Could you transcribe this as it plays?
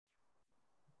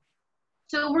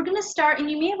So we're going to start, and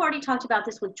you may have already talked about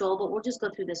this with Joel, but we'll just go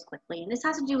through this quickly. And this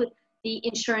has to do with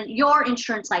your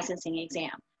insurance licensing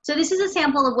exam. So this is a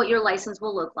sample of what your license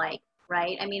will look like,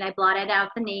 right? I mean, I blotted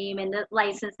out the name and the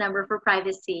license number for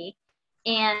privacy,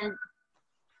 and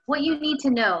what you need to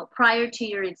know prior to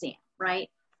your exam, right?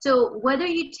 So whether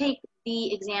you take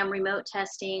the exam remote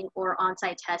testing or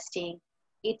on-site testing,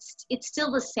 it's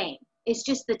still the same. It's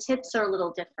just the tips are a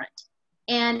little different.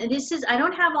 And this is, I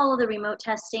don't have all of the remote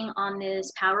testing on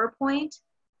this PowerPoint.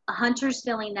 Hunter's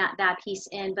filling that piece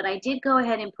in, but I did go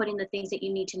ahead and put in the things that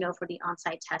you need to know for the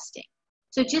on-site testing.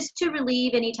 So just to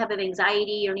relieve any type of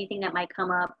anxiety or anything that might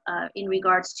come up in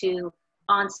regards to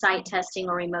on-site testing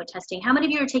or remote testing. How many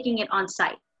of you are taking it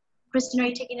on-site? Kristen, are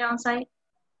you taking it on-site?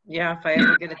 Yeah, if I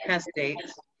ever get a test date.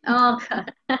 Oh,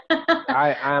 God.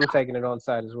 I am taking it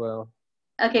on-site as well.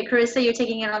 Okay, Carissa, you're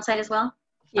taking it on-site as well?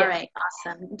 Yes. All right,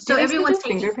 awesome. So everyone's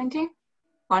taking fingerprinting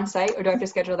on-site, or do I have to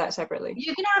schedule that separately?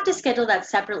 You're gonna have to schedule that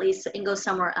separately and go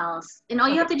somewhere else. And all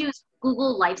you have to do is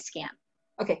Google LifeScan.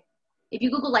 Okay. If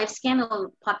you Google LifeScan,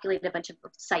 it'll populate a bunch of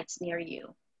sites near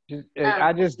you.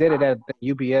 I just did it at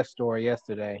the UPS store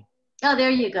yesterday. Oh, there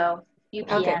you go.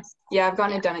 UPS. Okay. Yeah, I've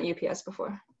gone and done it UPS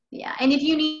before. Yeah, and if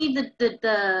you need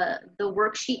the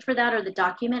worksheet for that or the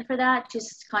document for that,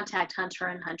 just contact Hunter,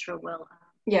 and Hunter will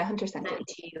Hunter sent send it it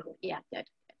to you. Yeah, good.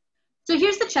 So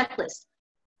here's the checklist.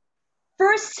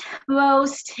 First,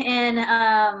 most, and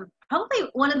probably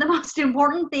one of the most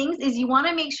important things is you want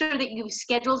to make sure that you've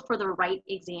scheduled for the right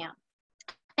exam.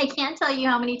 I can't tell you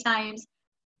how many times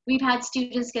we've had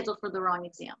students scheduled for the wrong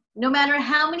exam. No matter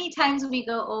how many times we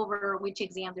go over which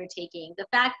exam they're taking, the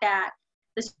fact that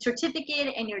the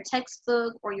certificate and your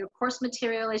textbook or your course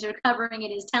material as you're covering it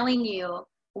is telling you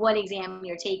what exam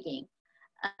you're taking.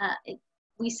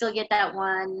 We still get that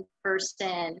one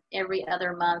person every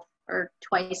other month or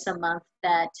twice a month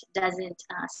that doesn't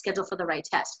schedule for the right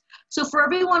test. So for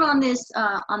everyone on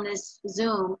this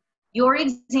Zoom, your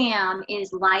exam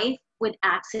is life with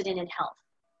accident and health.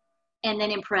 And then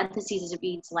in parentheses, it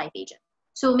reads life agent.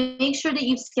 So make sure that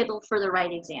you've scheduled for the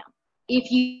right exam. If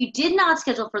you did not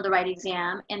schedule for the right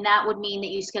exam, and that would mean that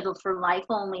you scheduled for life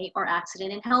only or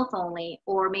accident and health only,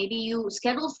 or maybe you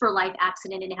scheduled for life,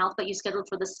 accident, and health, but you scheduled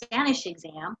for the Spanish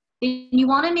exam, then you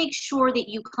want to make sure that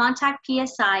you contact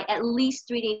PSI at least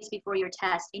 3 days before your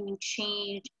test and you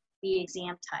change the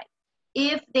exam type.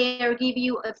 If they give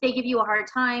you a hard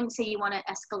time, say you want to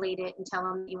escalate it and tell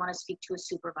them you want to speak to a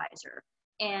supervisor.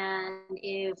 And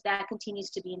if that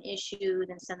continues to be an issue,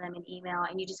 then send them an email,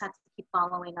 and you just have to keep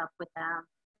following up with them,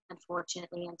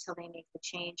 unfortunately, until they make the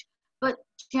change. But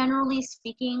generally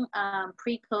speaking,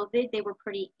 pre-COVID, they were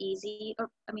pretty easy.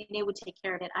 They would take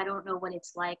care of it. I don't know what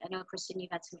it's like. I know, Kristen, you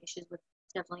had some issues with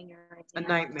scheduling your exam. A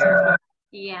nightmare.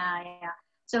 Yeah.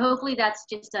 So hopefully that's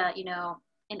just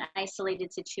an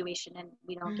isolated situation, and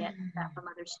we don't get that from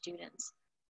other students.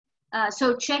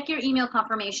 So check your email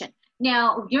confirmation.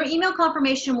 Now, your email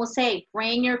confirmation will say,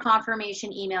 bring your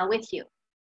confirmation email with you.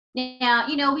 Now,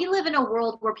 we live in a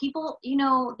world where people,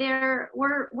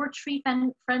 we're tree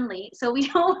friendly, so we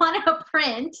don't want to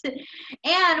print,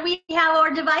 and we have our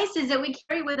devices that we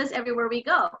carry with us everywhere we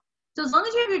go. So as long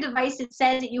as you have your device, it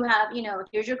says that you have,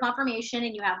 here's your confirmation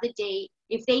and you have the date.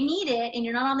 If they need it and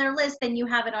you're not on their list, then you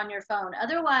have it on your phone.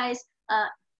 Otherwise,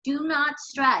 do not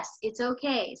stress. It's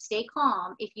okay. Stay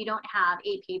calm if you don't have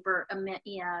a paper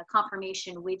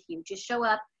confirmation with you. Just show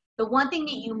up. The one thing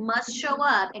that you must show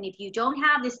up, and if you don't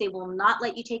have this, they will not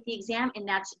let you take the exam, and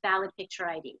that's valid picture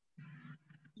ID.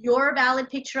 Your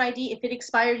valid picture ID, if it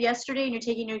expired yesterday and you're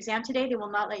taking your exam today, they will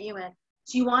not let you in.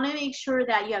 So you want to make sure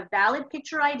that you have valid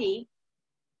picture ID,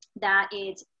 that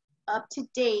it's up to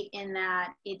date in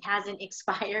that it hasn't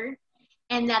expired,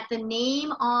 and that the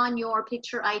name on your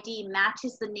picture ID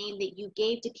matches the name that you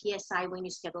gave to PSI when you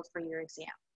scheduled for your exam.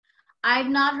 I've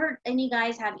not heard any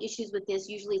guys have issues with this.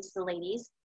 Usually it's the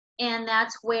ladies. And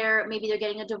that's where maybe they're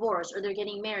getting a divorce or they're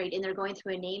getting married and they're going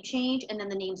through a name change and then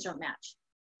the names don't match.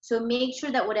 So make sure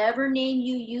that whatever name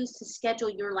you use to schedule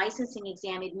your licensing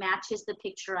exam, it matches the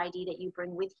picture ID that you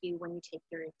bring with you when you take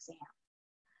your exam.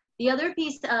 The other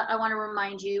piece I want to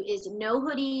remind you is no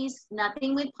hoodies,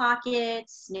 nothing with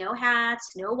pockets, no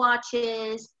hats, no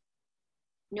watches.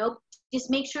 Nope. Just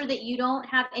make sure that you don't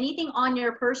have anything on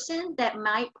your person that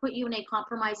might put you in a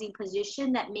compromising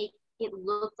position that make it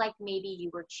look like maybe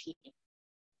you were cheating.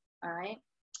 All right.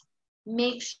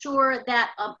 Make sure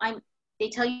that they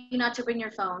tell you not to bring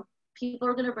your phone. People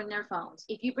are going to bring their phones.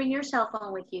 If you bring your cell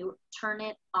phone with you, turn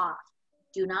it off.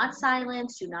 Do not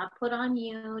silence. Do not put on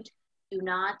mute. Do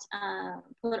not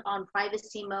put on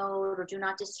privacy mode or do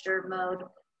not disturb mode.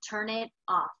 Turn it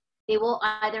off. They will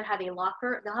either have a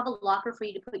locker, they'll have a locker for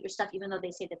you to put your stuff, even though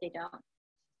they say that they don't.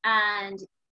 And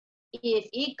if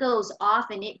it goes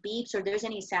off and it beeps or there's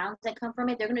any sounds that come from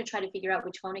it, they're going to try to figure out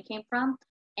which phone it came from.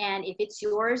 And if it's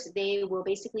yours, they will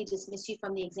basically dismiss you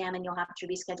from the exam and you'll have to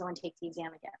reschedule and take the exam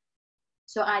again.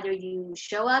 So either you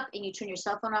show up and you turn your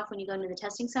cell phone off when you go into the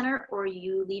testing center, or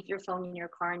you leave your phone in your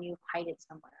car and you hide it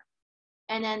somewhere.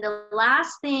 And then the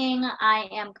last thing I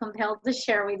am compelled to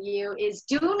share with you is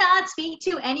do not speak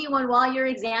to anyone while your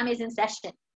exam is in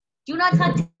session. Do not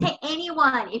talk to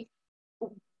anyone.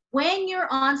 When you're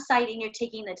on site and you're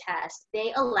taking the test,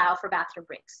 they allow for bathroom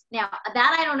breaks. Now,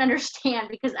 that I don't understand,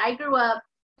 because I grew up,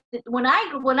 when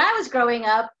I was growing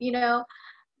up, you know,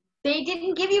 they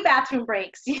didn't give you bathroom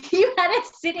breaks. You had to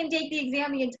sit and take the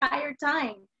exam the entire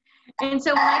time. And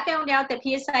so when I found out that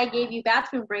PSI gave you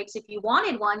bathroom breaks if you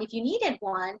wanted one, if you needed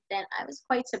one, then I was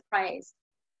quite surprised.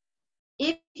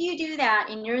 If you do that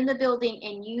and you're in the building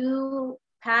and you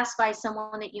pass by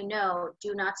someone that you know,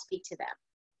 do not speak to them.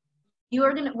 You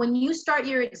are gonna, when you start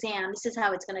your exam, this is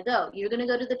how it's gonna go. You're gonna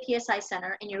go to the PSI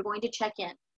center and you're going to check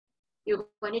in. You're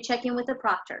going to check in with the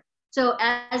proctor. So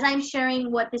as I'm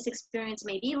sharing what this experience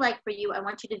may be like for you, I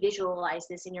want you to visualize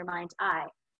this in your mind's eye,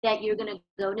 that you're gonna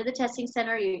go to the testing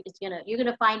center, you're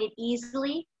gonna find it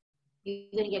easily. You're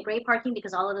gonna get great parking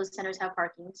because all of those centers have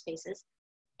parking spaces.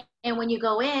 And when you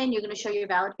go in, you're gonna show your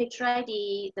valid picture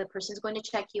ID, the person's going to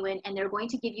check you in, and they're going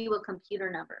to give you a computer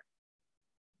number.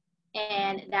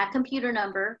 And that computer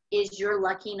number is your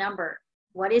lucky number.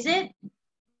 What is it?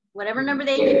 Whatever number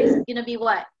they give is gonna be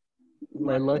what?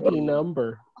 My lucky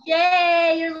number.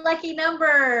 Yay, your lucky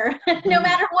number. No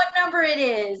matter what number it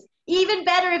is. Even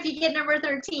better if you get number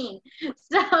 13.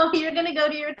 So you're gonna go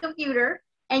to your computer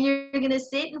and you're gonna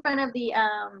sit in front of the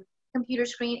computer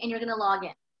screen and you're gonna log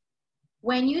in.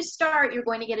 When you start, you're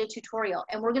going to get a tutorial,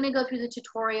 and we're gonna go through the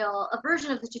tutorial, a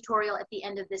version of the tutorial at the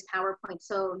end of this PowerPoint,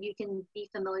 so you can be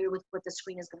familiar with what the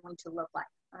screen is going to look like,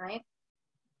 all right?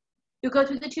 You'll go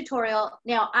through the tutorial.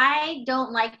 Now, I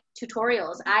don't like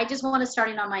tutorials. I just want to start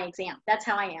in on my exam. That's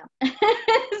how I am.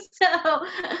 So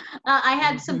I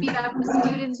had some feedback from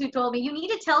students who told me, you need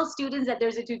to tell students that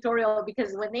there's a tutorial,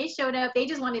 because when they showed up, they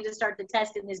just wanted to start the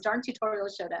test and this darn tutorial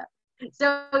showed up.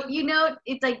 So, you know,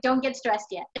 it's like, don't get stressed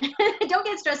yet. Don't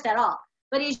get stressed at all.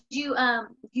 But as you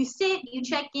sit, you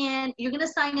check in, you're going to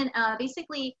sign in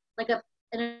basically like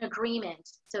an agreement,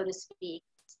 so to speak,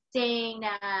 saying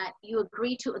that you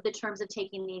agree to the terms of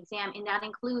taking the exam, and that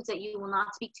includes that you will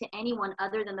not speak to anyone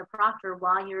other than the proctor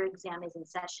while your exam is in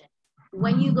session.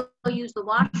 When you go use the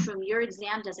washroom, your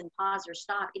exam doesn't pause or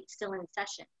stop, it's still in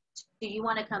session. So you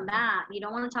want to come back, you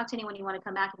don't want to talk to anyone, you want to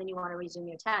come back and then you want to resume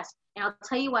your test. And I'll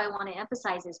tell you why I want to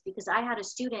emphasize this, because I had a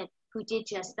student who did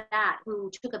just that, who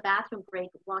took a bathroom break,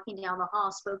 walking down the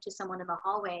hall, spoke to someone in the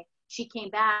hallway. She came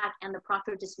back and the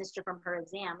proctor dismissed her from her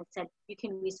exam and said, you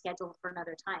can reschedule for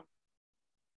another time.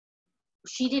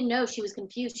 She didn't know, she was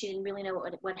confused. She didn't really know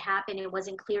what happened. It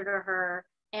wasn't clear to her.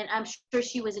 And I'm sure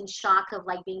she was in shock of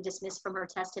like being dismissed from her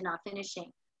test and not finishing.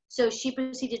 So she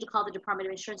proceeded to call the Department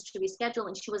of Insurance to reschedule,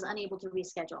 and she was unable to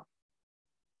reschedule.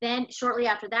 Then shortly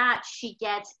after that, she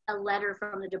gets a letter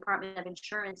from the Department of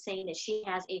Insurance saying that she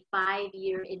has a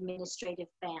 5-year administrative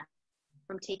ban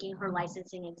from taking her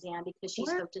licensing exam because she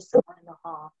spoke to someone in the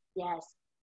hall. Yes.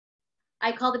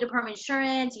 I called the Department of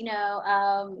Insurance, you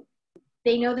know,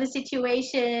 they know the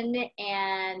situation,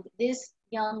 and this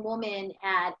young woman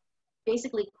had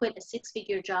basically quit a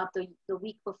 6-figure job the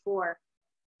week before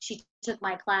she took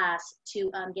my class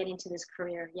to get into this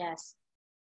career. Yes.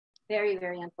 Very,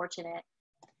 very unfortunate.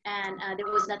 And there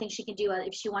was nothing she could do.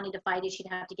 If she wanted to fight it, she'd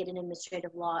have to get an administrative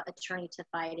law attorney to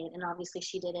fight it. And obviously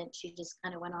she didn't. She just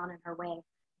kind of went on in her way.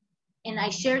 And I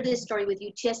share this story with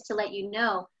you just to let you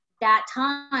know that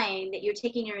time that you're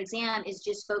taking your exam is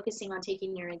just focusing on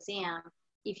taking your exam.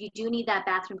 If you do need that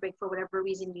bathroom break for whatever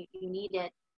reason you need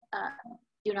it,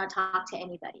 do not talk to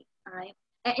anybody, all right?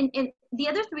 And the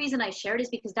other reason I shared is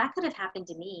because that could have happened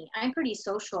to me. I'm pretty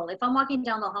social. If I'm walking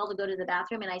down the hall to go to the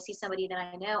bathroom and I see somebody that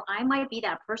I know, I might be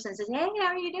that person that says, hey, how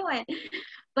are you doing?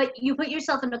 But you put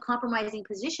yourself in a compromising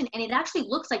position, and it actually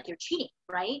looks like you're cheating,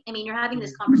 right? I mean, you're having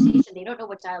this conversation. They don't know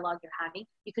what dialogue you're having.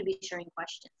 You could be sharing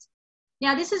questions.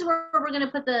 Now, this is where we're going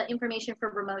to put the information for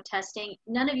remote testing.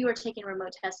 None of you are taking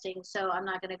remote testing, so I'm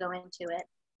not going to go into it.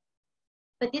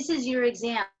 But this is your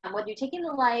exam. Whether you're taking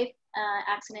the life,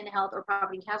 accident and health, or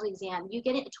property and casualty exam, you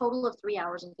get a total of 3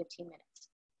 hours and 15 minutes.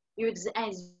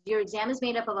 Your exam is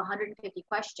made up of 150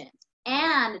 questions.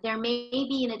 And there may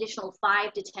be an additional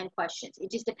 5 to 10 questions.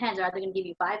 It just depends. They're either going to give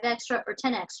you 5 extra or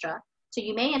 10 extra. So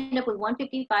you may end up with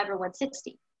 155 or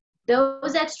 160.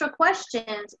 Those extra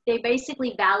questions, they're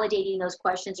basically validating those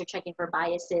questions or checking for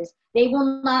biases. They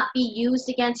will not be used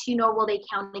against you, nor will they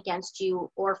count against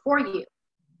you or for you.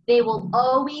 They will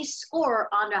always score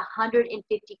on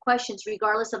 150 questions,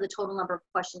 regardless of the total number of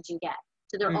questions you get.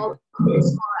 So they're always going to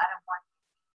score out of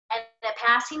 1. And the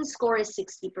passing score is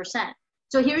 60%.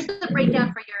 So here's the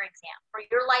breakdown for your exam. For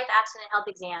your life accident health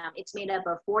exam, it's made up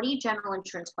of 40 general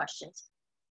insurance questions,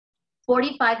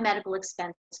 45 medical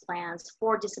expense plans,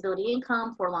 4 disability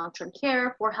income, 4 long-term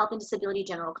care, 4 health and disability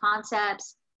general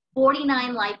concepts,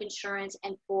 49 life insurance,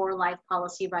 and 4 life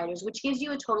policy riders, which gives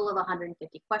you a total of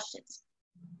 150 questions.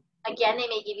 Again, they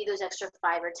may give you those extra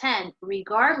 5 or 10.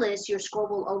 Regardless, your score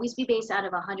will always be based out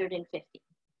of 150.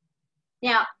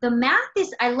 Now, the math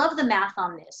is, I love the math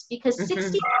on this, because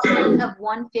 60% of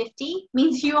 150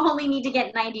 means you only need to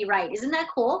get 90 right. Isn't that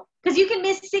cool? Because you can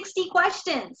miss 60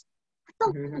 questions.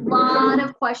 That's a lot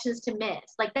of questions to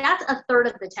miss. Like, that's a third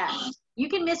of the test. You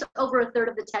can miss over a third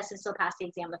of the test and still pass the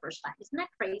exam the first time. Isn't that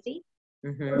crazy?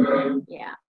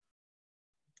 Yeah.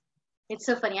 It's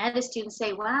so funny. I had a student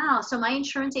say, wow, so my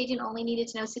insurance agent only needed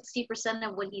to know 60%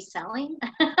 of what he's selling?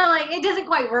 Like, it doesn't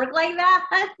quite work like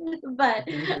that, but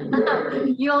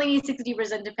you only need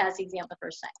 60% to pass the exam the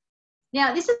first time.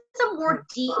 Now, this is a more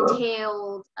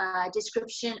detailed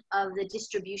description of the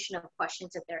distribution of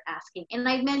questions that they're asking. And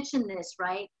I mentioned this,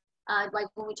 right? Like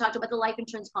when we talked about the life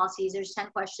insurance policies, there's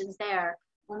 10 questions there.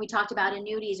 When we talked about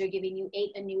annuities, they're giving you 8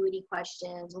 annuity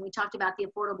questions. When we talked about the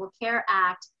Affordable Care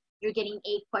Act, you're getting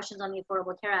 8 questions on the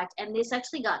Affordable Care Act. And this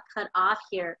actually got cut off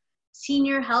here.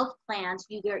 Senior health plans,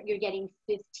 you're getting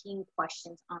 15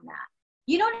 questions on that.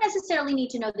 You don't necessarily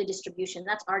need to know the distribution.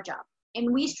 That's our job.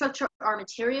 And we structure our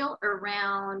material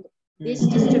around this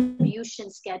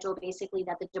distribution schedule, basically,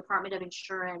 that the Department of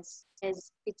Insurance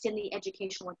is, it's in the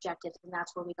educational objectives, and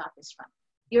that's where we got this from.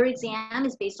 Your exam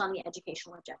is based on the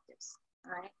educational objectives,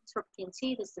 all right? So for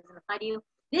PNC, this doesn't apply to you.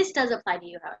 This does apply to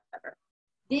you, however.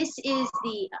 This is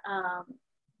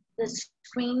the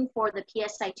screen for the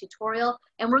PSI tutorial,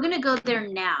 and we're gonna go there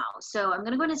now. So I'm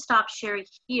gonna go and stop sharing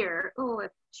here. Oh, I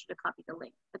should have copied the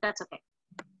link, but that's okay.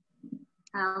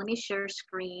 Let me share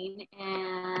screen,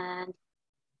 and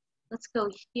let's go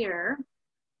here,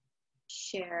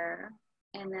 share,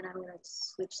 and then I'm gonna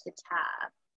switch the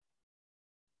tab.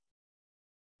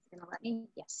 It's gonna let me,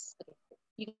 yes, okay.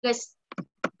 You guys,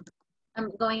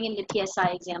 I'm going into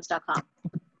psiexams.com.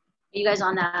 Are you guys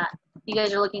on that? You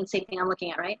guys are looking at the same thing I'm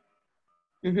looking at, right?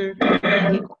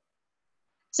 Okay, cool.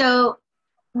 So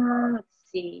let's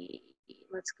see.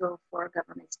 Let's go for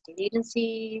government state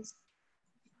agencies.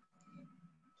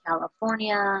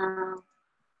 California,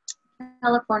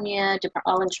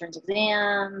 all insurance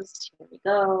exams. Here we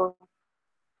go.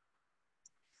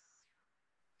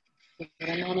 Give it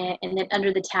a minute. And then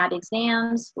under the tab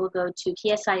exams, we'll go to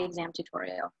PSI exam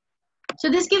tutorial. So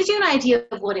this gives you an idea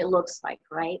of what it looks like,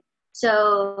 right?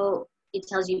 So it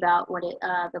tells you about what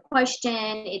the question,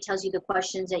 it tells you the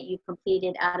questions that you've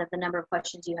completed out of the number of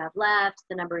questions you have left,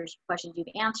 the number of questions you've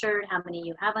answered, how many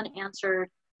you haven't answered,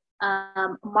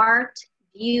 marked,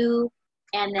 view,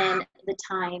 and then the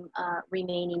time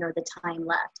remaining or the time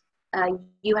left.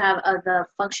 You have the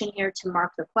function here to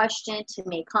mark the question, to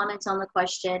make comments on the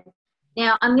question.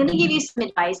 Now, I'm going to give you some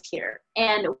advice here.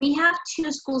 And we have 2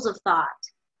 schools of thought.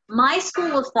 My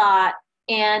school of thought,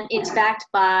 and it's backed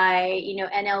by, you know,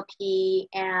 NLP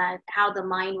and how the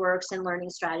mind works and learning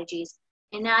strategies.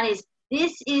 And that is,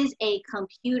 this is a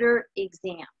computer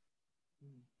exam.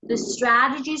 The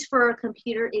strategies for a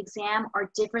computer exam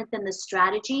are different than the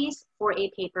strategies for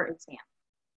a paper exam.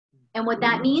 And what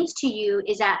that means to you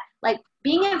is that, like,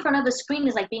 being in front of a screen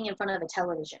is like being in front of a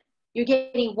television. You're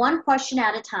getting one question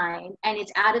at a time, and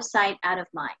it's out of sight, out of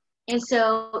mind. And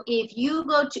so if you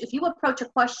approach a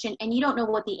question and you don't know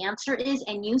what the answer is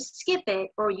and you skip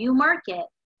it or you mark it,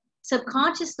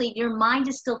 subconsciously your mind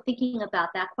is still thinking about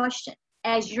that question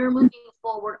as you're moving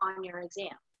forward on your exam.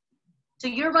 So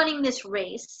you're running this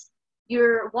race,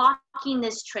 you're walking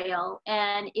this trail,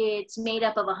 and it's made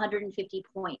up of 150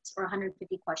 points or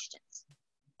 150 questions.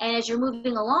 And as you're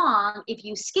moving along, if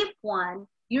you skip one,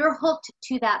 you're hooked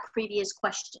to that previous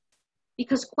question,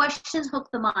 because questions hook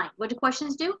the mind. What do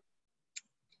questions do?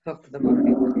 Hook the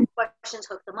mind. Questions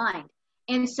hook the mind.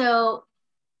 And so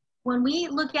when we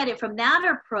look at it from that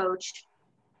approach,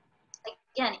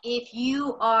 again, if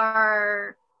you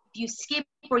skip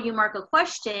or you mark a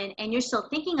question and you're still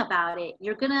thinking about it,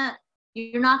 you're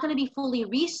not gonna be fully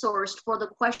resourced for the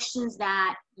questions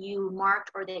that you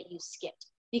marked or that you skipped,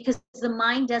 because the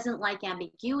mind doesn't like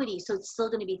ambiguity, so it's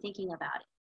still gonna be thinking about it.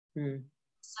 So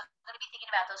it's gonna be thinking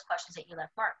about those questions that you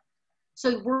left marked.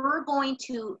 So we're going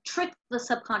to trick the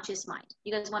subconscious mind.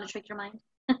 You guys want to trick your mind?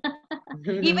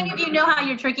 Even if you know how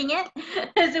you're tricking it.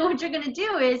 So what you're going to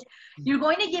do is you're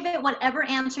going to give it whatever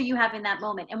answer you have in that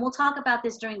moment. And we'll talk about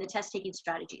this during the test taking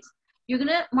strategies. You're going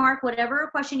to mark whatever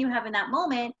question you have in that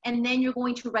moment, and then you're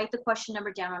going to write the question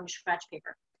number down on a scratch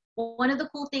paper. Well, one of the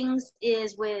cool things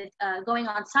is with going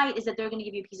on site is that they're going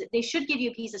to give you they should give you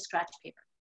a piece of scratch paper.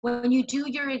 When you do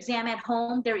your exam at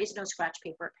home, there is no scratch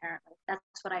paper, apparently. That's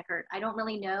what I heard. I don't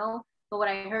really know, but what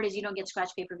I heard is you don't get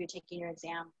scratch paper if you're taking your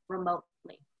exam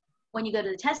remotely. When you go to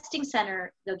the testing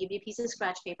center, they'll give you a piece of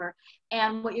scratch paper.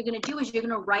 And what you're going to do is you're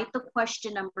going to write the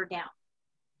question number down.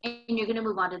 And you're going to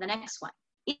move on to the next one.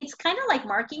 It's kind of like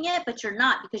marking it, but you're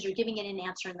not, because you're giving it an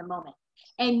answer in the moment.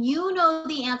 And you know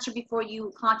the answer before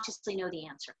you consciously know the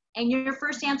answer. And your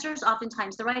first answer is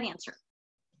oftentimes the right answer.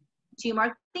 So you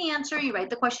mark the answer, you write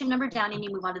the question number down, and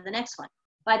you move on to the next one.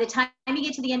 By the time you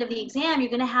get to the end of the exam, you're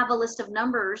going to have a list of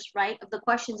numbers, right, of the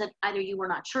questions that either you were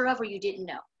not sure of or you didn't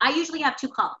know. I usually have two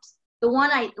columns. The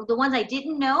ones I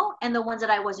didn't know and the ones that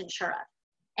I wasn't sure of.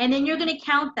 And then you're going to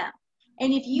count them.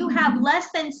 And if you have less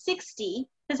than 60,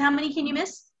 because how many can you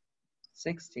miss?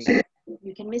 60.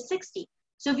 You can miss 60.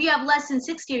 So if you have less than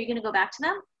 60, are you going to go back to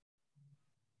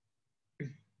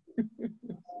them?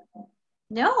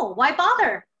 No, why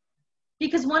bother?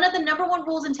 Because one of the #1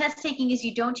 rules in test taking is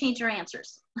you don't change your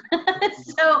answers.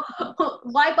 So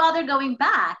why bother going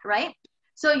back, right?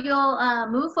 So you'll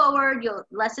move forward, you'll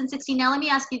less than 60. Now let me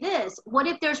ask you this. What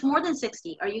if there's more than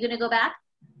 60? Are you going to go back?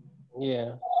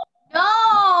 Yeah.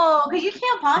 No, because you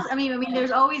can't possibly, I mean,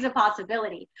 there's always a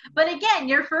possibility. But again,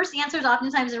 your first answer is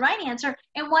oftentimes the right answer,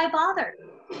 and why bother?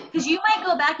 Because you might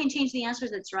go back and change the answer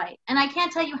that's right. And I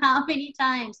can't tell you how many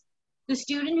times the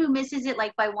student who misses it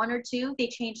like by 1 or 2, they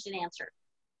changed an answer.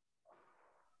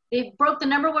 They broke the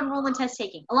 #1 rule in test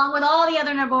taking, along with all the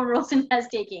other #1 rules in test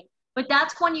taking. But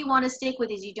that's one you want to stick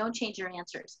with, is you don't change your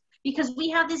answers. Because we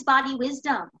have this body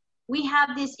wisdom. We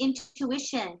have this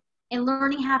intuition, and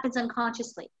learning happens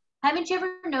unconsciously. Haven't you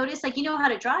ever noticed, like, you know how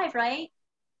to drive, right?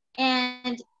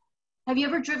 And have you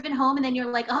ever driven home and then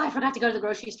you're like, oh, I forgot to go to the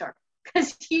grocery store?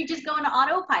 Because you just go into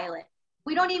autopilot.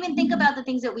 We don't even think about the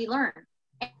things that we learn.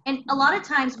 And a lot of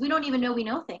times we don't even know we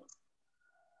know things,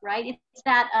 right? It's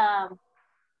that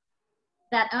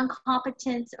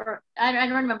incompetence, or I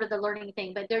don't remember the learning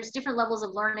thing, but there's different levels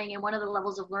of learning. And one of the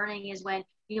levels of learning is when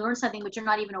you learn something, but you're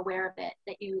not even aware of it,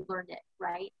 that you learned it,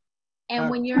 right? And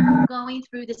when you're going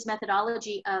through this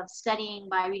methodology of studying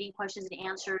by reading questions and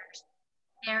answers,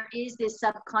 there is this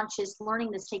subconscious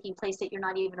learning that's taking place that you're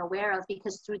not even aware of,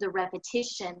 because through the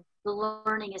repetition, the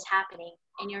learning is happening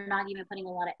and you're not even putting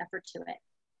a lot of effort to it.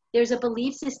 There's a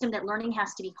belief system that learning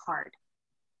has to be hard.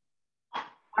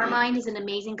 Our mind is an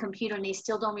amazing computer, and they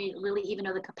still don't really even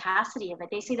know the capacity of it.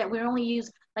 They say that we only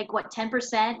use like, what,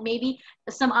 10%, maybe.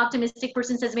 Some optimistic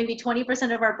person says maybe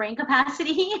 20% of our brain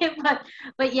capacity,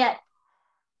 but yet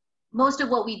most of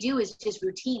what we do is just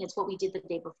routine. It's what we did the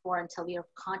day before until we are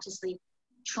consciously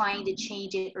trying to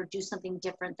change it or do something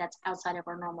different that's outside of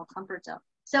our normal comfort zone.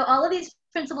 So all of these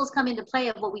principles come into play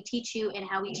of what we teach you and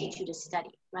how we teach you to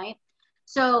study, right?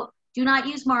 So do not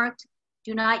use marked,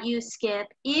 do not use skip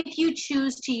if you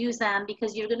choose to use them,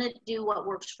 because you're going to do what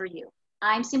works for you.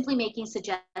 I'm simply making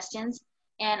suggestions,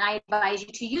 and I advise you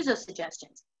to use those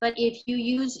suggestions. But if you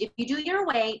do your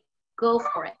way, go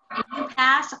for it. If you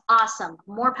pass, awesome,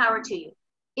 more power to you.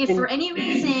 If for any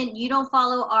reason you don't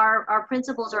follow our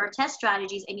principles or our test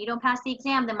strategies and you don't pass the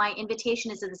exam, then my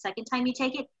invitation is that the second time you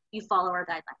take it, you follow our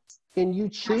guidelines. Can you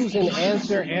choose an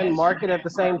answer and mark it at the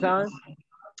same time?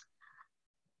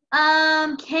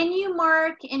 Can you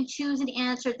mark and choose an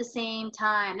answer at the same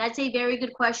time? That's a very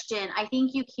good question. I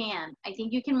think you can. I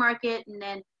think you can mark it, and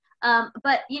then,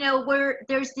 but you know,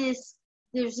 there's this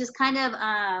kind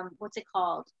of, what's it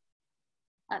called?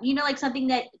 You know, like something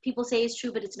that people say is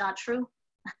true, but it's not true.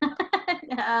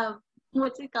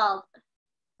 What's it called?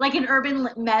 Like an urban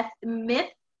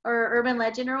myth or urban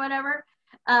legend or whatever.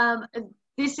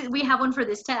 We have one for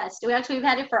this test. We've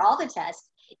had it for all the tests.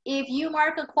 If you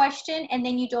mark a question and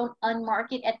then you don't unmark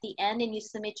it at the end and you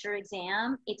submit your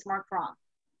exam, it's marked wrong.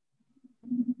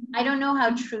 I don't know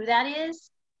how true that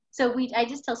is. So I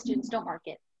just tell students, don't mark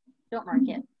it. Don't mark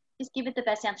it. Just give it the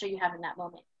best answer you have in that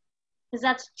moment, because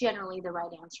that's generally the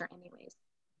right answer anyways.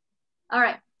 All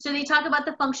right, so they talk about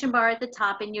the function bar at the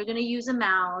top, and you're going to use a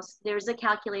mouse. There's a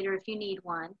calculator if you need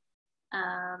one.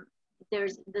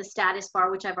 There's the status bar,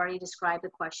 which I've already described the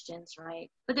questions, right?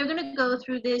 But they're going to go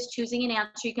through this, choosing an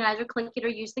answer. You can either click it or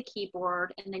use the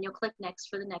keyboard, and then you'll click next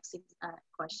for the next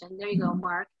question. There you go,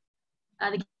 Mark.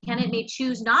 The candidate may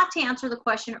choose not to answer the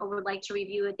question or would like to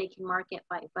review it. They can mark it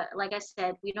by, but like I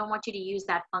said, we don't want you to use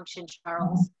that function,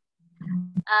 Charles.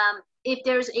 If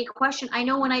there's a question, I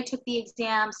know when I took the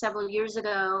exam several years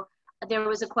ago, there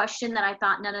was a question that I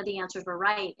thought none of the answers were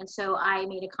right. And so I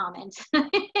made a comment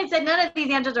and said, none of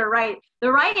these answers are right.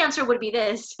 The right answer would be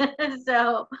this.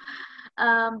 So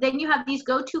then you have these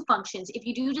go-to functions. If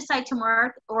you do decide to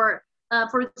mark, or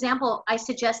for example, I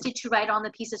suggested to write on the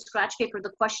piece of scratch paper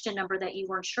the question number that you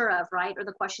weren't sure of, right? Or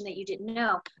the question that you didn't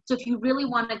know. So if you really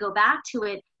want to go back to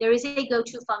it, there is a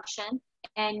go-to function,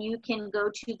 and you can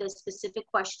go to the specific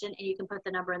question and you can put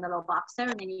the number in the little box there,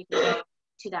 and then you can go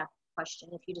to that question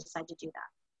if you decide to do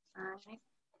that. All right.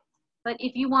 But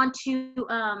if you want to,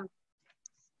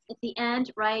 at the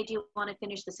end, right, you want to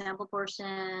finish the sample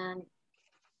portion,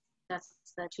 that's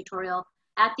the tutorial.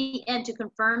 At the end, to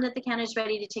confirm that the candidate is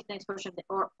ready to take the next portion of the,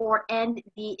 or end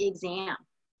the exam.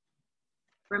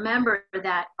 Remember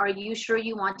that, are you sure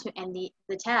you want to end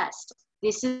the test?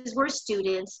 This is where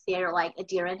students, they're like a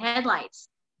deer in headlights.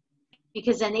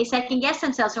 Because then they second guess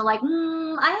themselves. They're like,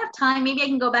 I have time. Maybe I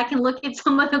can go back and look at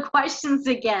some of the questions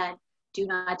again. Do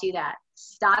not do that.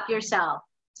 Stop yourself.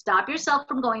 Stop yourself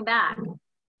from going back.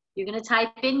 You're going to type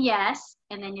in yes,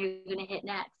 and then you're going to hit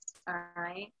next. All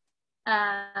right.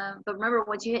 But remember,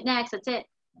 once you hit next, that's it.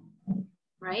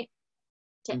 Right?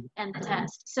 To end the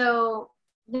test. So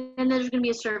then there's going to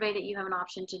be a survey that you have an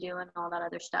option to do and all that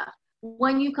other stuff.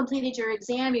 When you completed your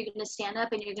exam, you're going to stand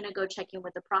up and you're going to go check in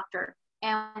with the proctor.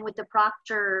 And with the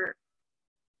proctor,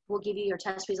 we'll give you your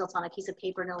test results on a piece of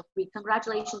paper, and it'll read,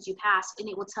 congratulations, you passed, and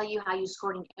it will tell you how you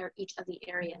scored in each of the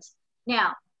areas.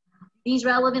 Now, these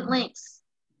relevant links,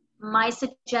 my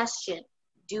suggestion,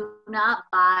 do not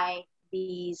buy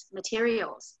these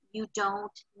materials. You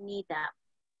don't need them.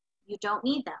 You don't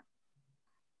need them.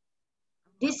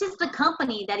 This is the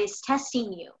company that is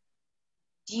testing you.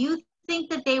 Do you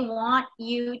think that they want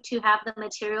you to have the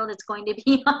material that's going to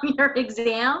be on your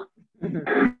exam?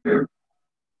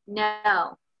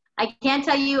 No. I can't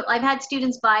tell you, I've had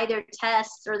students buy their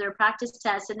tests or their practice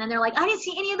tests, and then they're like, I didn't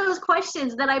see any of those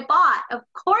questions that I bought. Of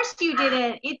course you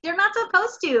didn't. They're not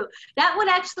supposed to. That would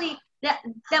actually, that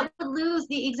would lose,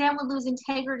 the exam would lose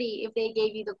integrity if they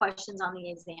gave you the questions on the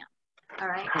exam. All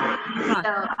right?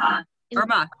 So,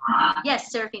 Irma.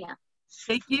 Yes, Serafina.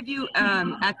 They give you,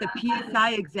 at the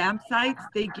PSI exam sites,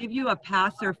 they give you a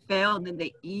pass or fail, and then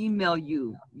they email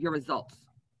you your results.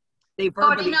 They verbally.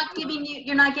 Oh, are they not giving you,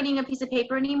 you're not getting a piece of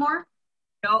paper anymore?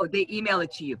 No, they email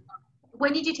it to you.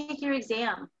 When did you take your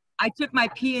exam? I took my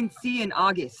PNC in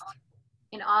August.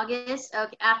 In August?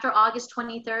 Okay, after August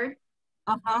 23rd?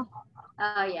 Uh-huh.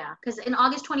 Yeah, because in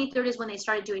August 23rd is when they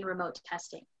started doing remote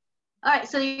testing. All right,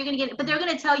 so you're going to get, but they're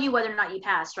going to tell you whether or not you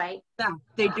passed, right? Yeah,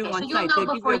 they do Okay, on so you'll site. know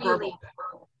They before give you a you verbal. leave.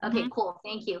 Okay, cool,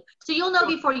 thank you. So you'll know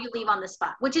before you leave on the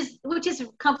spot, which is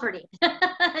comforting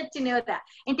to know that.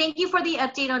 And thank you for the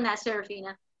update on that,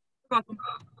 Serafina. You're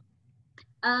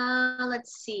welcome.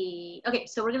 Let's see. Okay,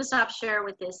 so we're going to stop share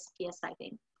with this PSI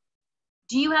thing.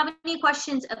 Do you have any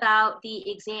questions about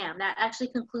the exam? That actually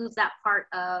concludes that part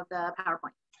of the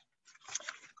PowerPoint.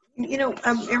 You know,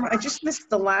 I just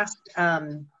missed the last,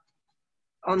 on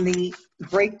the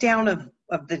breakdown of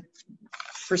the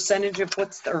percentage of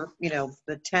what's the, or, you know,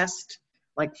 the test,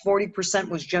 like 40%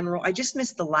 was general. I just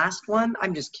missed the last one.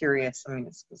 I'm just curious. I mean,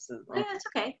 it's Yeah, it's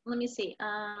okay. Let me see.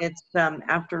 it's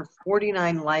after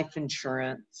 49 life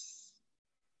insurance.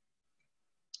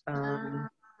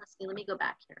 Let's see. Let me go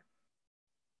back here.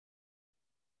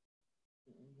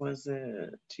 Was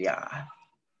it, yeah.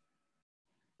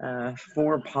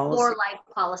 4 policies. 4 life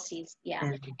policies,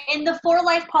 yeah. In the 4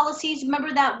 life policies,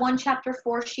 remember that one chapter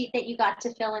 4 sheet that you got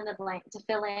to fill in the blank, to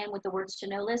fill in with the words to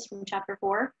know list from chapter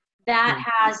 4? That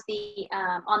has the,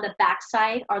 on the back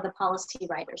side are the policy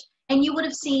writers. And you would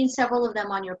have seen several of them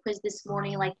on your quiz this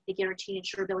morning, like the guaranteed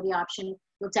insurability option.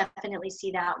 You'll definitely see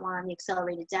that one, the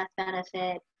accelerated death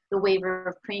benefit, the waiver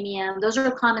of premium. Those are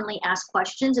commonly asked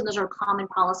questions, and those are common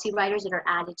policy writers that are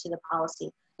added to the policy.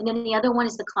 And then the other one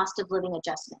is the cost of living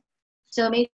adjustment.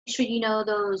 So make sure you know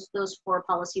those 4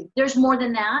 policies. There's more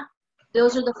than that.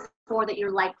 Those are the 4 that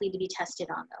you're likely to be tested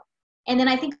on, though. And then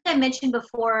I think I mentioned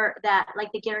before that, like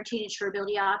the guaranteed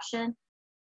insurability option,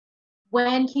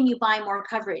 when can you buy more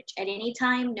coverage? At any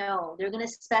time? No. They're going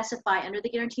to specify under the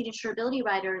guaranteed insurability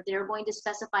rider, they're going to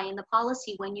specify in the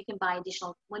policy when you can buy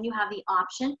additional, when you have the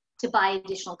option to buy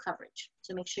additional coverage.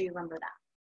 So make sure you remember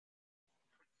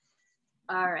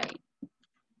that. All right.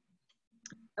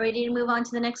 Ready to move on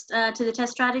to the next, to the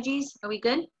test strategies? Are we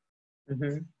good?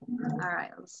 Mm-hmm. All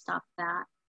right, let's stop that.